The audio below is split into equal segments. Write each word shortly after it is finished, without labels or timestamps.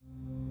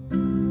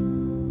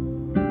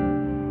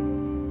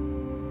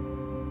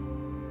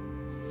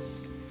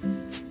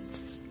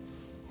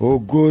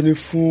Ògo ni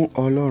fún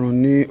Ọlọ́run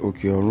ní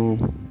òkè ọ̀run.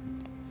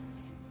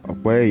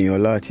 Ọpẹ́ ìyìn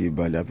ọlá àti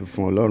ìbàlẹ̀ àfi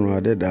fún Ọlọ́run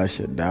adẹ́dà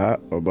aṣẹ̀dá,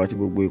 ọba tí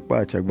gbogbo ipá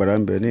àti agbára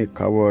ń bẹ ní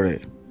ìkáwọ́ rẹ̀,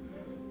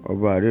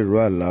 ọba àríró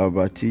àlá,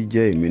 ọba tí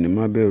jẹ́ èmi ni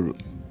má bẹ̀rù,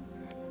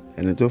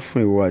 ẹni tó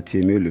fún ìwọ àti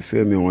èmi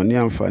olùfẹ́ mi wọ́n ní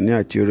àǹfààní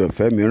àti oore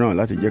ọ̀fẹ́ mìíràn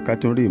láti jẹ́ ká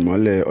tún rí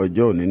ìmọ́lẹ̀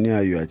ọjọ́ òní ní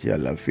ayọ̀ àti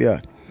àlàáfíà.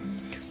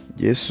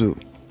 Jésù,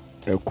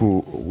 ẹ kú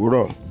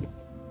òwúrọ̀.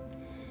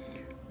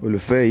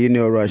 Olùfẹ́, yìí ni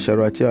ọ̀rọ̀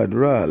àṣàrò àti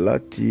àdúrà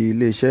láti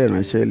iléeṣẹ́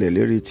ìránṣẹ́ ilẹ̀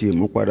lérí ti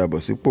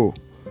ìmúpadàbọ̀sípò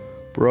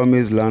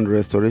Promise Land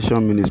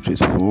Restoration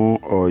Ministries fún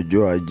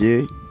ọjọ́ ajé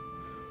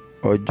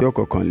ọjọ́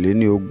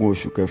 21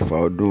 oṣù kẹfà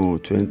ọdún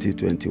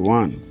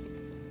 2021.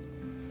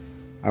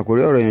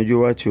 Àkórí ọ̀rọ̀ ìyànjú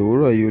wa ti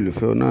òwúrọ̀ yìí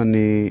olùfẹ́ náà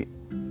ni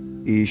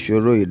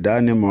ìṣòro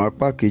ìdánimọ̀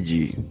apá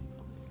kejì.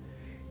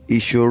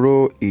 Ìṣòro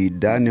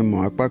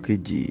ìdánimọ̀ apá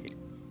kejì.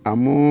 A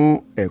mú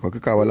ẹ̀kọ́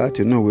kíkà wá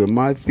láti inú ìwé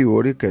Matthew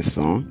orí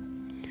 9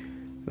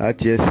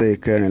 láti ẹsẹ̀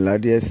 14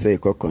 dé ẹsẹ̀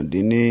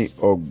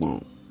 29.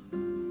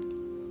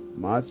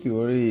 Matthew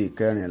orí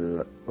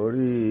 9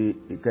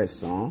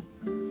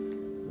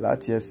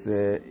 láti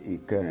ẹsẹ̀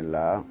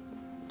 14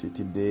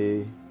 títí dé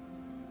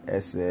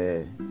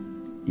ẹsẹ̀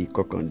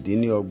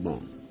 29.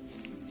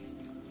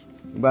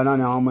 Nígbà náà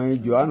ni àwọn ọmọ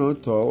ẹ̀yìn Jòhánù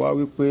tọ̀ wá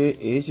wípé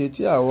èéṣe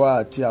tí àwa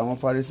àti àwọn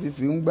Farisí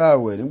fi ń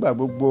gbààwẹ̀ nígbà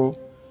gbogbo,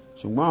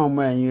 ṣùgbọ́n àwọn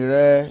ọmọ ẹ̀yìn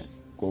rẹ̀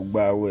kò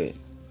gbààwẹ̀.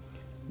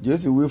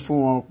 Jésù wí fún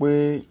wọn pé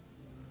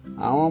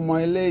àwọn ọmọ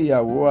ilé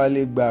ìyàwó a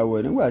lè gbààwẹ̀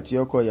nígbà tí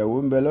ọkọ ìyàwó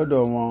ń bẹ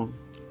lọ́dọ̀ wọn,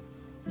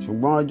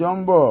 ṣùgbọ́n ọjọ́ ń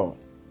bọ̀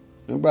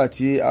nígbà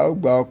tí a ó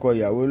gba ọkọ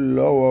ìyàwó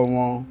lọ́wọ́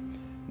wọn,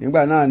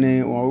 nígbà náà ni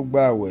wọn ó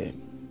gbààwẹ̀.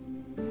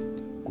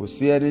 Kò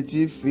sí ẹni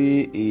tí fi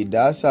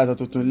ìdásà aṣọ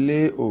tuntun lé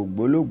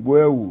ògbólógbòó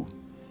ẹ̀wù,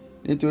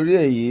 nítorí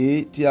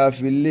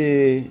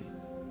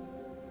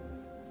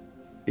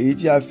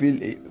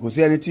kò sí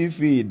ẹni tí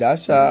fi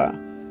ìdásà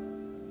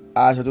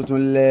aṣọ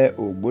tuntun lé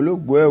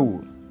ògbólógbòó ẹ̀wù,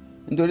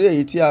 nítorí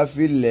èyí tí a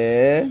fi lẹ̀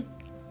ẹ́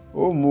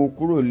ó mú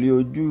kúrò lé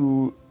ojú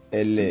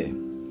ẹ̀lẹ̀,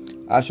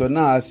 aṣọ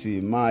náà a sì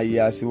máa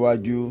ya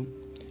síwájú.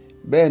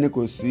 Bẹ́ẹ̀ ni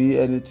kò sí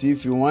ẹni tí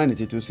fi wáìnì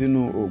tuntun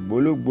sínú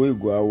ògbólógbòó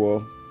ìgò awọ.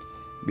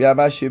 Bí a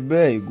bá ṣe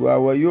bẹ́ẹ̀, ìgò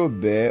awọ yóò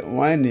bẹ́,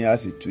 wáìnì a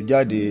sì tú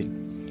jáde,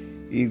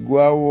 ìgò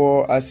awọ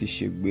a sì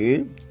ṣègbé.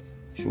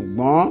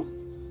 Ṣùgbọ́n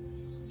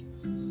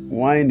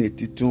wáìnì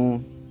tuntun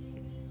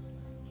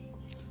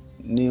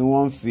ni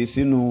wọ́n fi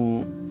sínú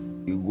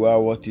ìgò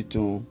awọ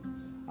tuntun,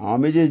 àwọn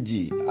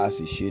méjèèjì a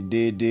sì ṣe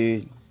déédéé.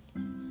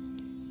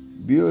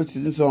 Bí ó ti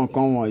ń sọ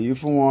nǹkan wọ̀nyí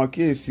fún wọn,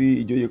 kíyèsí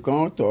ìjòyè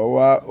kan tọ̀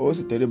wá, ó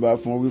sì tẹríba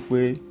fún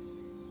wípé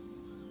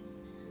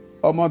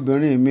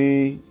ọmọbìnrin mi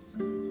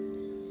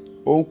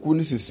ó ń kú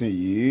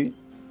nísinsìnyí,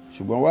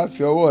 ṣùgbọ́n wá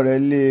fi ọwọ́ rẹ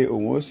lé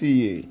òun ó sì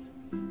yè.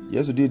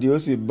 Jésù dìde ó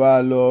sì bá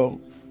a lọ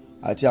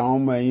àti àwọn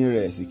ọmọ ẹ̀yìn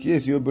rẹ̀, sì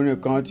kíyèsí obìnrin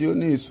kan tí ó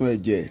ní ìsun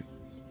ẹ̀jẹ̀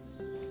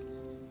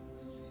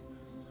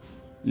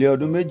lé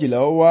ọdún 12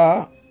 ó wá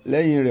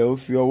lẹ́yìn rẹ̀, ó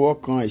fi ọwọ́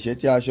kan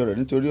ìṣẹ́tí aṣọ rẹ̀,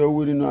 nítorí ó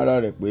wí nínú ara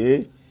rẹ̀ pé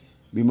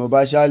bí mo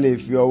bá ṣá lè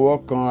fi ọwọ́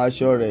kan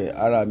aṣọ rẹ̀,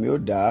 ara mi ó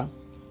dá.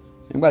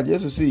 Nígbà tí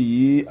Jésù sì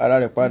yí ara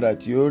rẹ̀ padà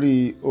tí ó rí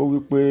i, ó wí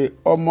pé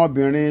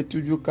ọmọbìnrin,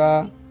 tújú ká,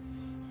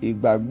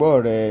 ìgbàgbọ́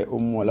rẹ̀ ó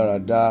mú ọ lára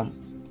dá.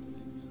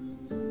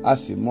 A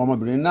sì mú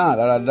ọmọbìnrin náà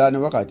lára dá ní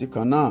wákàtí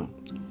kan náà.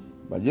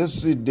 Nígbà tí Jésù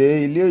sì dé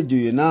ilé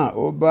ìjòyè náà,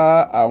 ó bá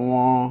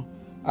àwọn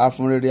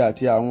afúnrere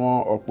àti àwọn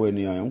ọ̀pọ̀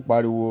ènìyàn ń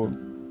pariwo.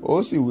 Ó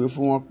sì wí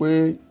fún wọn pé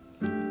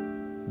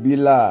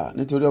bílà,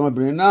 nítorí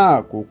ọmọbìnrin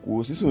náà kò kú,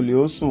 sísùn lé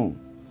ó sùn.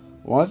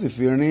 Wọ́n sì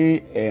fi rín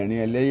ẹ̀rín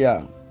ẹlẹ́yà.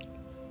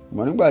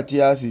 Ṣùgbọ́n nígbà tí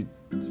a sì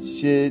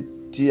ṣe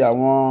ti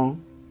àwọn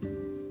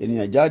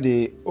ènìyàn jáde,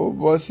 ó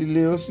bọ́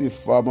sílé, ó sì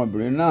fa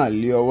ọmọbìnrin náà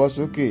lé ọwọ́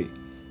sókè.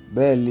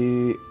 Bẹ́ẹ̀ lé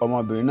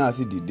ọmọbìnrin náà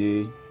sì dìde.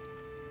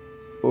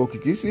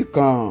 Òkìkí sì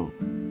kàn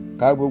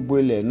ká gbogbo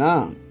ilẹ̀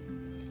náà.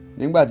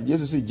 Nígbà tí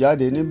Jésù sì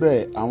jáde níbẹ̀,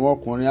 àwọn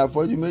ọkùnrin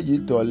afọ́jú méjì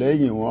tọ̀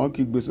lẹ́yìn, wọ́n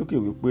kígbe sókè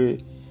wípé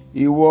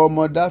ìwọ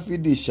ọmọ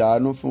Dáfídì,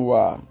 ṣàánú fún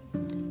wa.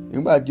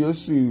 Nígbà tí ó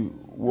sì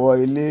wọ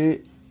ilé,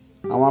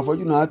 àwọn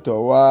afọ́jú náà tọ̀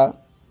wá.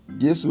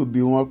 Jésù bi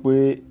wọ́n pé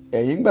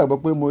ẹ̀yin gbàgbọ́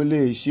pé mo lè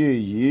ṣe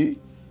èyí?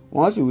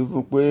 Wọ́n sì wí fún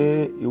un pé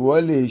ìwọ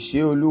lè ṣe,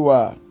 Olúwa.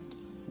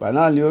 Ìgbà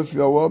náà ni ó fi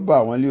ọwọ́ bà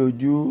wọ́n lé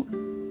ojú.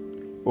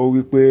 Ó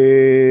wí pé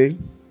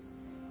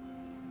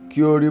kí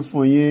ó rí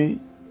fún yín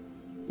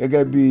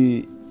gẹ́gẹ́ bí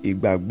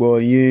ìgbàgbọ́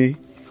yín.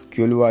 Kí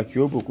Olúwa kí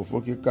ó bùkún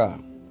fún kíkà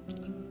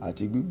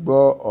àti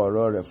gbígbọ́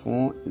ọ̀rọ̀ rẹ̀ fún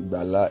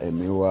ìgbàlà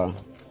ẹ̀mí wa.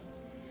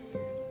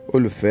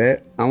 Olùfẹ́,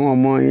 àwọn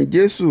ọmọ ẹ̀yìn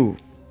Jésù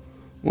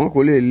wọn kò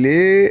lè lé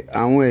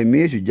àwọn ẹ̀mí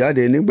èṣù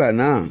jáde nígbà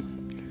náà,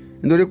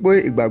 nítorí pé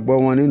ìgbàgbọ́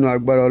wọn nínú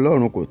agbára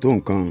Ọlọ́run kò tó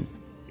nǹkan.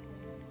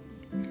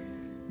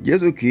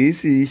 Jésù kì í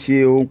sì ṣe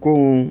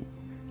ohunkóhun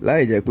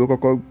láì jẹ́ pé ó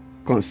kọ́kọ́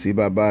kàn sí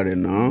bàbá rẹ̀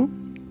náà,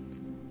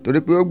 torí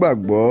pé ó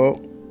gbàgbọ́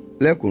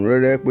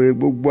lẹ́kùnrẹ́rẹ́ pé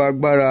gbogbo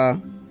agbára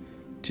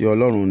ti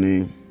Ọlọ́run ni.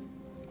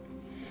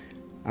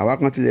 Àwa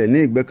kan kò tilẹ̀ ní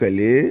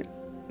ìgbẹ́kẹ̀lé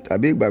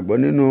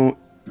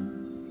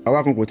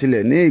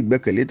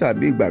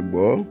tàbí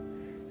ìgbàgbọ́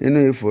nínú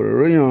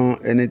ìfòróróyàn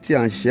ẹni tí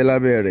à ń ṣiṣẹ́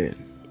lábẹ́ rẹ̀.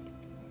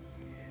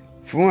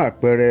 Fún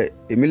àpẹẹrẹ,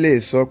 èmi lè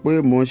sọ pé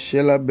mo ń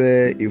ṣiṣẹ́ lábẹ́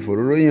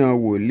ìfòróróyàn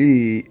wòlíì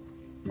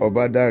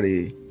ọba dáre,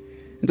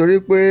 nítorí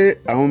pé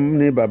àwọn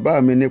ni bàbá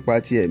mi nípa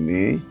ti ẹ̀mí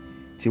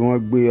tí wọ́n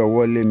gbé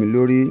ọwọ́ lé mi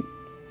lórí.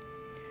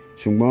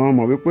 Ṣùgbọ́n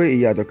mọ̀ wípé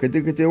ìyàtọ̀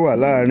kétékété wà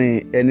láàrin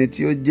ẹni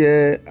tí ó jẹ́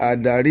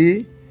adarí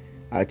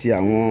àti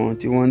àwọn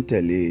tí wọ́n ń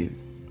tẹ̀lé.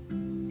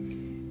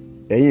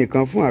 Ẹ̀yin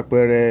kan fún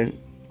àpẹẹrẹ,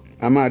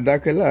 a máa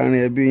dákẹ́ láàrin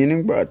ẹbí yín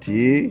nígbà tí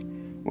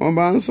wọ́n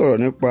bá ń sọ̀rọ̀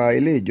nípa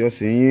ilé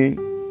ìjọsìn yín.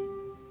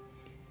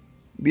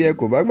 Bí ẹ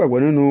kò bá gbàgbọ́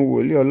nínú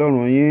wòlíì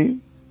Ọlọ́run yín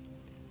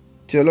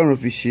tí Ọlọ́run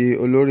fi ṣe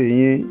olórí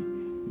yín,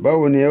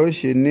 báwo ni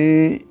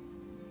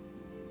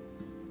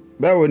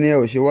ẹ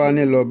ò ṣe wá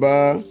ní lọ bá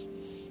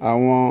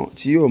àwọn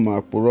tí yóò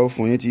máa purọ́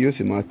fún yín tí yóò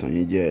sì máa tàn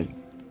yín jẹ?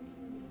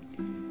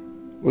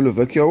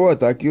 Olùfẹ́, kí ọwọ́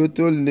ọ̀tá kí ó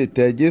tó lè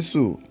tẹ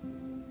Jésù,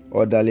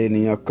 ọ̀dàlẹ̀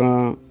ènìyàn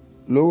kan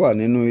ló wà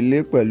nínú ilé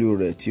pẹ̀lú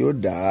rẹ̀ tí ó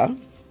dà á.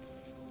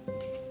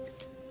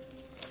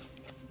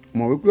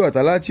 Mọ̀ wípé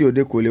ọ̀tá láti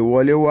òde kò lè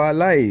wọlé wá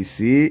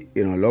láìsí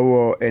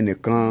ìrànlọ́wọ́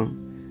ẹnìkan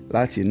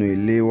láti inú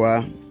ilé wá.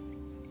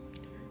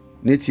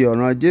 Ní ti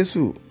ọ̀ràn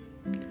Jésù,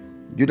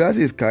 Judas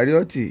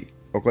Iscarioti,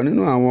 ọ̀kan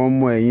nínú àwọn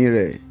ọmọ ẹ̀yìn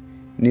rẹ̀,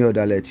 ni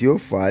ọ̀dàlẹ̀ tí ó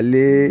fà á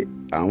lé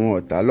àwọn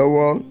ọ̀tá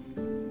lọ́wọ́.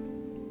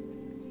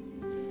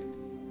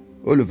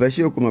 Olùfẹ́,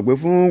 ṣé o kò mọ̀ pé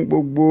fún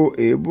gbogbo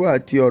èébú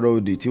àti ọ̀rọ̀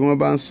òdì tí wọ́n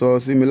bá ń sọ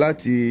sí mi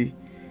láti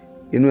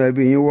inú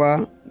ẹbí yín wá,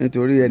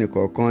 nítorí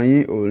ẹnìkọ̀ọ̀kan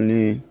yín òun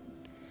ni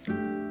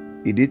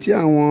ìdí tí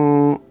àwọn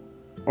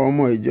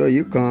ọmọ ìjọ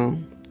yìí kan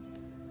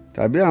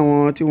tàbí àwọn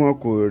tí wọn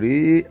kò rí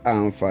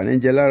àǹfààní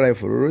jẹ lára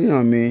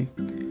ìfòróróyàn mi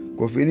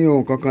kò fi ní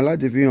ohun kankan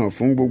láti fi hàn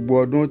fún gbogbo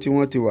ọdún tí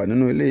wọ́n ti wà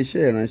nínú ilé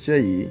iṣẹ́ ìránṣẹ́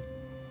yìí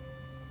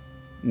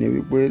ni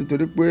wípé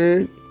nítorí pé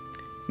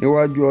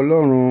níwájú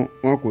Ọlọ́run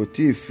wọn kò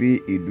tí ì fi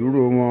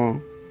ìdúró wọn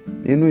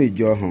nínú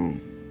ìjọ hàn.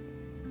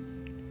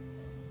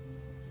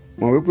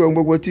 Mọ̀ wípé ohun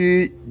gbogbo tí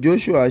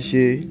Joshua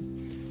ṣe,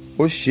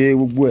 ó ṣe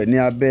gbogbo ẹ̀ ní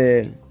abẹ́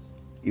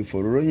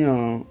ìfòróróyàn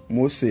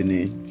Mósè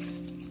ni.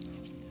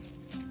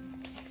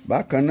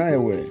 Bákan náà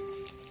ẹ̀wẹ̀,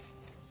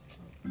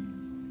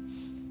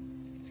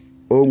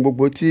 ohun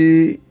gbogbo tí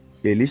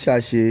Èlíṣà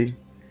ṣe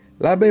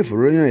lábẹ́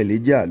ìfòróróyàn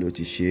Èlíjà ló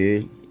ti ṣe é.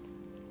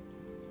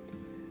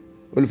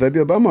 Olùfẹ́, bí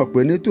o bá mọ̀ pé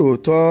ní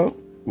tòótọ́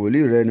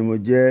wòlíì rẹ ni mo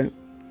jẹ́,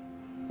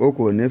 o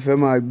kò ní fẹ́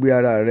máa gbé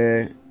ara rẹ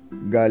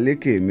ga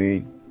lékè mi,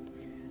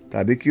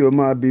 tàbí kí o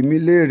máa bi mí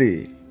léèrè,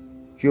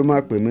 kí o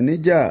máa pè mí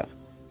níjà,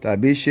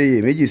 tàbí ṣe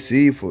iyèméjì sí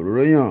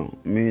ìfòróróyàn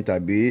mi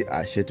tàbí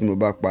àṣẹ tí mo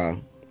bá pa.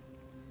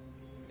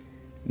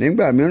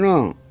 Nígbà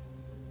mìíràn,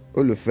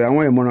 olùfẹ́,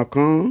 àwọn ìmọ̀ràn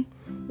kan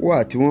wà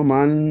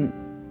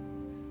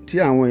tí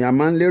àwọn èèyàn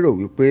máa ń lérò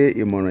wípé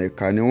ìmọ̀ràn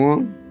ìkà ni wọ́n,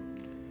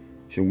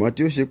 ṣùgbọ́n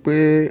tí ó ṣe pé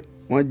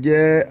wọ́n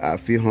jẹ́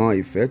àfihàn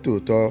ìfẹ́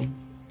tòótọ́.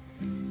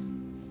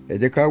 Ẹ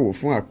jẹ́ ká wò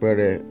fún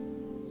àpẹẹrẹ,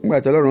 nígbà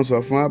tí Ọlọ́run sọ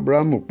fún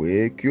Ábúráhámù pé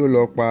kí ó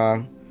lọ pa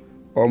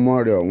ọmọ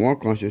rẹ̀ ọ̀wọ́n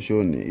kan ṣoṣo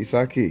ní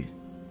Ísákì.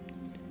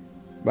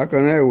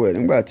 Bákan náà ẹ̀wẹ̀,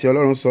 nígbà tí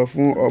Ọlọ́run sọ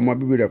fún ọmọ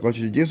bíbí rẹ̀ kan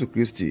ṣoṣo Jésù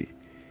Kristi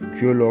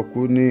kí ó lọ kú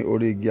ní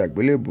orí igi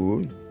àgbélébùú,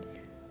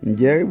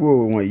 ǹjẹ́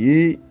gbogbo wọ̀nyí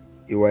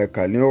ìwà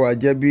ìkà ni ó wá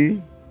jẹ́ bí?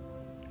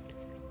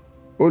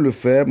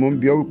 Olùfẹ́, mo ń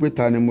bi ọ́ wípé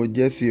ta ni mo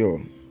jẹ́ sí ọ?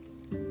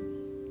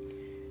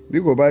 Bí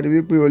kò bá di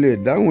wípé o lè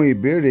dáhùn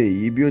ìbéèrè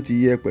yìí bí ó ti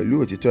yẹ pẹ̀lú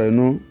òtítọ́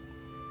inú,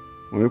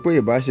 mọ̀ wípé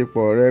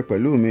ìbáṣepọ̀ rẹ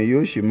pẹ̀lú mi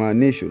yóò sì máa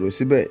ní ìṣòro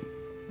síbẹ̀.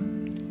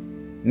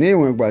 Ní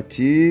ìwọ̀n ìgbà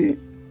tí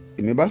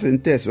èmi bá sì ń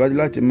tẹ̀síwájú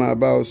láti máa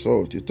bá ọ sọ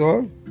òtítọ́,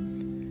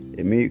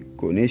 èmi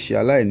kò ní ṣe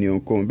aláìní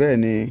ohunkóhun. Bẹ́ẹ̀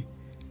ni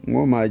n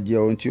ó máa jẹ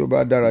ohun tí ó bá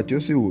dára tí ó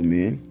sì wù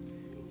mí,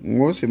 n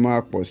ó sì máa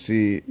pọ̀ sí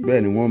i,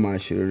 bẹ́ẹ̀ ni n ó máa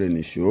ṣe rere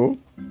nìṣó.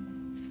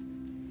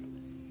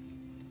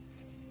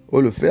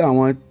 Olùfẹ́,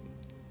 àwọn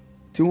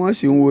tí wọ́n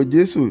sì ń wo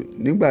Jésù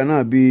nígbà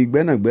náà bíi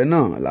gbẹ́nàgbẹ́nà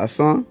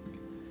lásán,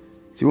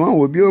 tí wọ́n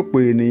wò bí òpè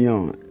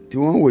ènìyàn, tí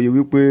wọ́n wòye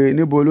wípé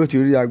níbo ló ti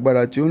rí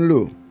agbára tí ó ń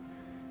lò,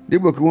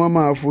 dípò kí wọ́n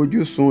máa fojú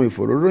sun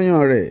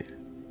ìfòróróyàn rẹ̀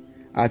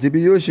àti bí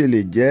yóò ṣe lè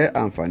jẹ́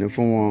àǹfààní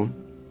fún wọn.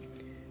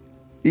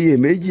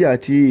 Iyèméjì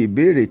àti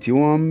ìbéèrè tí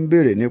wọ́n ń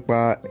béèrè nípa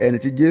ẹni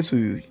tí Jésù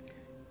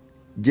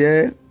jẹ́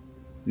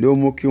ló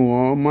mú kí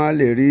wọ́n má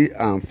lè rí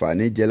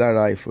àǹfààní jẹ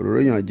lára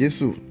ìfòróróyàn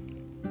Jésù.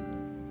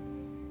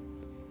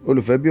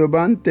 Olùfẹ́, bí o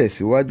bá ń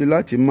tẹ̀síwájú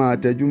láti máa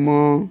tẹjú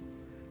mọ́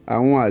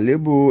àwọn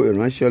àléébù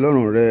ìránṣẹ́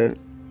Ọlọ́run rẹ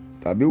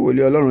tàbí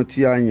wòlíì Ọlọ́run tí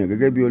a yàn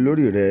gẹ́gẹ́ bí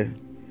olórí rẹ,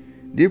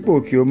 dípò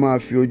kí o máa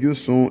fi ojú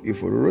sun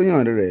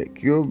ìfòróróyàn rẹ̀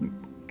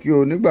kí o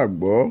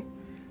nígbàgbọ́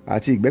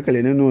àti ìgbẹ́kẹ̀lé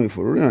nínú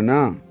ìfòróróyàn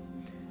náà,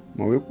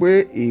 mọ̀ wípé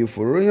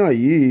ìfòróróyàn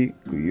yìí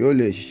kì yóò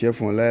lè ṣiṣẹ́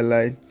fún ọ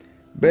láéláé,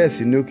 bẹ́ẹ̀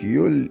sì ni o kì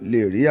yóò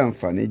lè rí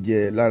àǹfààní jẹ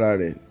lára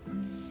rẹ̀.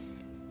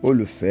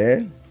 Olùfẹ́,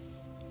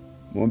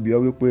 mo ń bi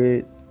ọ́ wípé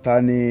ta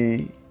ni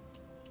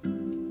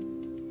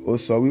ó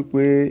sọ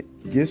wípé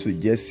Jésù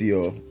jẹ́ sí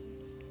ọ?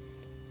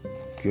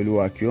 Kí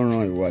Olúwa kí ó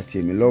ran ìwọ àti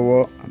èmi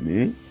lọ́wọ́.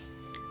 Àmín.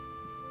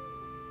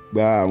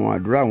 Gba àwọn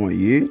àdúrà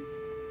wọ̀nyí.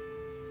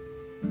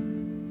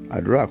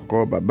 Àdúrà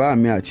àkọ́kọ́: bàbá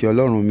mi àti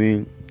Ọlọ́run mi,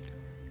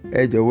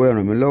 ẹ jọ̀wọ́ ẹ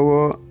ràn mí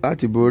lọ́wọ́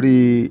láti borí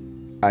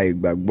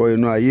àìgbàgbọ́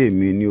inú ayé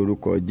mi ní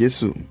orúkọ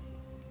Jésù.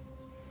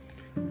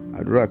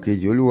 Àdúrà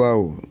kejì: Olúwa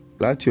o,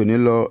 láti òní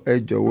lọ ẹ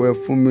jọ̀wọ́ ẹ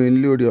fún mi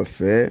lórí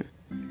ọ̀fẹ́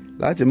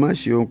láti má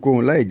ṣe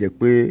ohunkóhun láì jẹ́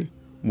pé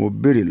mo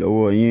béèrè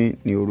lọ́wọ́ yín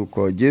ní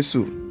orúkọ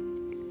Jésù.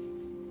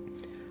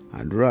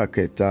 Àdúrà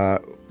kẹta: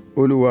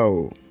 Olúwa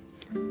o,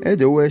 ẹ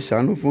jọ̀wọ́ ẹ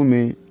ṣàánú fún mi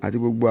àti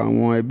gbogbo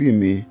àwọn ẹbí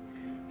mi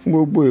fún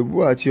gbogbo èébú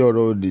àti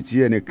ọ̀rọ̀ òdì tí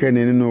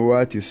ẹnikẹ́ni nínú wa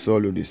ti sọ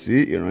lòdì sí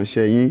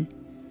ìránṣẹ́ yín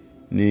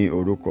ní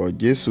orúkọ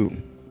Jésù.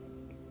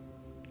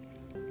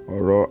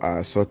 Ọ̀rọ̀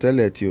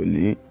àsọtẹ́lẹ̀ ti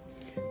òní.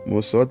 Mo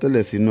sọ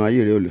tẹ́lẹ̀ sínú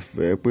ayé rẹ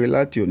olùfẹ́ pé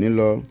láti òní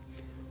lọ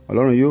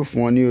Ọlọ́run yóò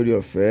fún ọ ní oore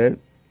ọ̀fẹ́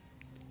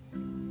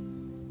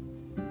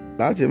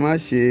láti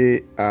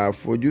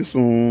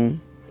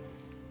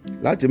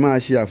máa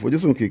ṣe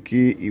àfojúsùn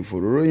kìkì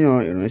ìfòróróyàn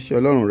ìránṣẹ́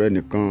Ọlọ́run rẹ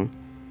nìkan,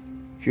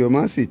 kí o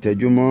má sì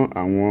tẹjú mọ́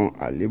àwọn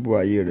àléébù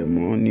ayé rẹ̀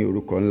mọ́ ní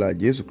orúkọ ńlá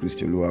Jésù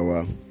Kristi Olúwa wa.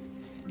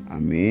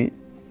 Àmín.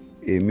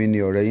 Èmi ni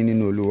ọ̀rẹ́ yín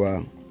nínú Olúwa,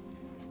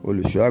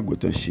 olùṣọ́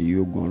àgùntàn Ṣèyí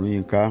Ogun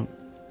Ọ̀rúnyìnká.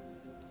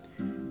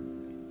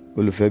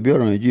 Olùfẹ́, bí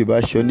ọ̀rọ̀ yìí bá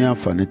ṣe ọ́ ní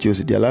àǹfààní tí o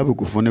sì di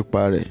alábùkún fún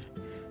nípa rẹ̀,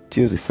 tí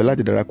o sì fẹ́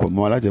láti darapọ̀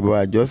mọ́ wa láti bá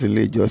wa jọ́sìn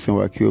ilé ìjọsìn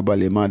wa kí o bá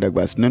lè máa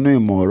dàgbà sí nínú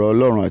ìmọ̀ ọ̀rọ̀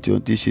Ọlọ́run àti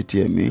ohun tí í ṣe ti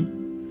ẹ̀mí.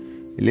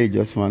 Ilé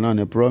ìjọsìn wa náà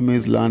ni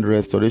Promise Land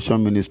Restoration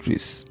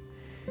Ministries,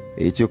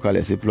 èyí tí ó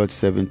kalẹ̀ sí plot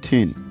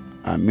 17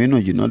 Aminu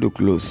Jinadu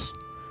Close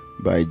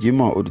by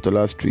Jimoh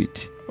Odutola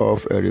Street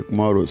off Eric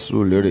Moro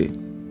Surulere.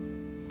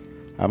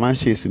 A máa ń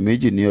ṣe ìsìn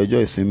méjì ní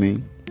ọjọ́ ìsinmi.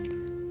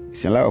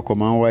 Ìsìn alákọ̀ọ́kọ́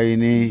máa ń wáyé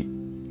ní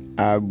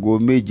aago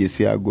 7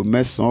 sí aago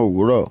 9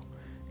 òwúrọ̀,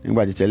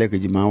 nígbà tí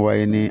ẹlẹ́kejì máa ń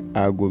wáyé ní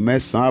aago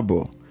 9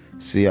 àbọ̀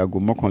sí aago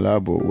 11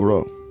 àbọ̀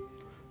òwúrọ̀.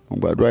 Mo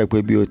gbàdúrà pé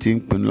bí o ti ń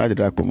pinnu láti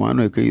darapọ̀ mọ́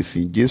àánú èké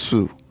ìsìn Jésù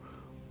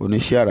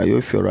oníṣẹ́ àrà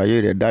yóò fi ọ̀rọ̀ ayé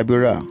rẹ̀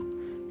dábìrà,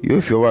 yóò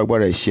fi ọwọ́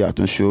agbára ẹ̀ ṣe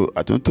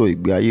àtúntò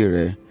ìgbé ayé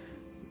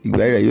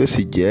rẹ̀ yóò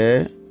sì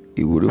jẹ́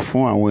ìwúrí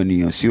fún àwọn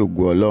ènìyàn sí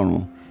ògo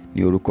Ọlọ́run ní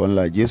orúkọ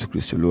ńlá Jésù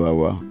Kristi Olúwa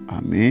wa.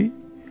 Àmín.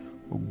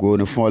 Ògo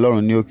ni fún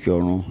Ọlọ́run ní òkè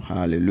ọ̀run.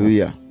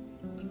 Hallelujah.